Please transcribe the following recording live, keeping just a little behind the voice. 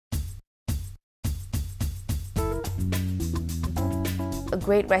A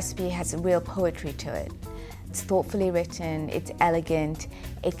great recipe has a real poetry to it. It's thoughtfully written, it's elegant,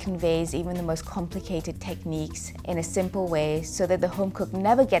 it conveys even the most complicated techniques in a simple way so that the home cook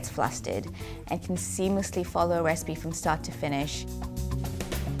never gets flustered and can seamlessly follow a recipe from start to finish.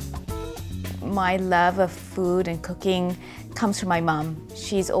 My love of food and cooking comes from my mum.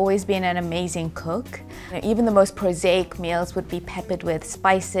 She's always been an amazing cook. Even the most prosaic meals would be peppered with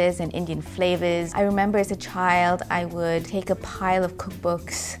spices and Indian flavors. I remember as a child, I would take a pile of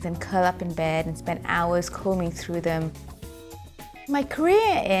cookbooks and curl up in bed and spend hours combing through them. My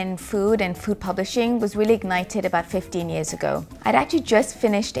career in food and food publishing was really ignited about 15 years ago. I'd actually just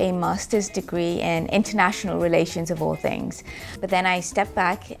finished a master's degree in international relations of all things. But then I stepped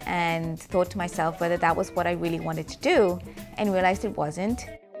back and thought to myself whether that was what I really wanted to do and realized it wasn't.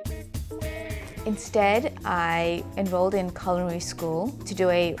 Instead, I enrolled in culinary school to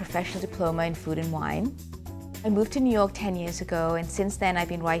do a professional diploma in food and wine. I moved to New York 10 years ago, and since then I've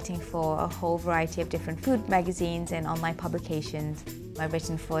been writing for a whole variety of different food magazines and online publications. I've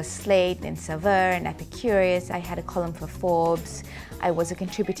written for Slate and Saveur and Epicurious. I had a column for Forbes. I was a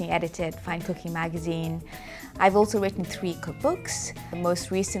contributing editor at Fine Cooking magazine. I've also written 3 cookbooks. The most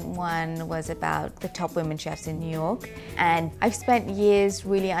recent one was about the top women chefs in New York. And I've spent years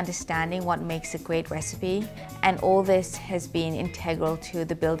really understanding what makes a great recipe, and all this has been integral to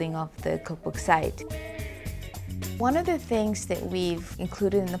the building of the cookbook site. One of the things that we've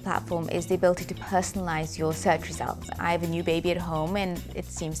included in the platform is the ability to personalize your search results. I have a new baby at home, and it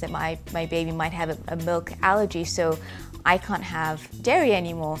seems that my baby might have a milk allergy, so I can't have dairy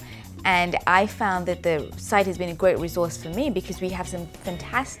anymore. And I found that the site has been a great resource for me because we have some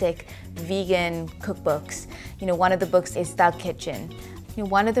fantastic vegan cookbooks. One of the books is Thug Kitchen.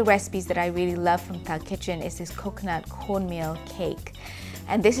 One of the recipes that I really love from Thug Kitchen is this coconut cornmeal cake.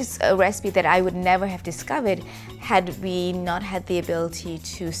 And this is a recipe that I would never have discovered had we not had the ability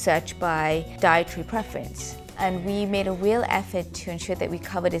to search by dietary preference. And we made a real effort to ensure that we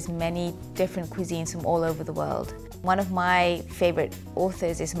covered as many different cuisines from all over the world. One of my favorite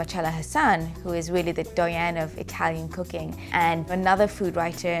authors is Marcella Hassan, who is really the doyenne of Italian cooking. And another food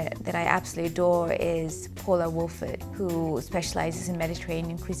writer that I absolutely adore is Paula Wolford, who specializes in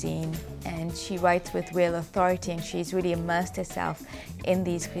Mediterranean cuisine. And she writes with real authority, and she's really immersed herself in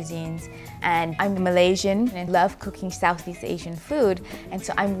these cuisines. And I'm Malaysian and love cooking Southeast Asian food. And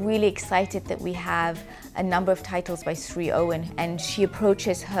so I'm really excited that we have a number of titles by Sri Owen, and she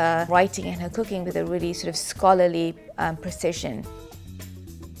approaches her writing and her cooking with a really sort of scholarly precision.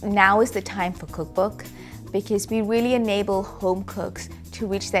 Now is the time for Cookbook because we really enable home cooks to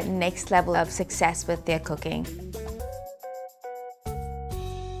reach that next level of success with their cooking.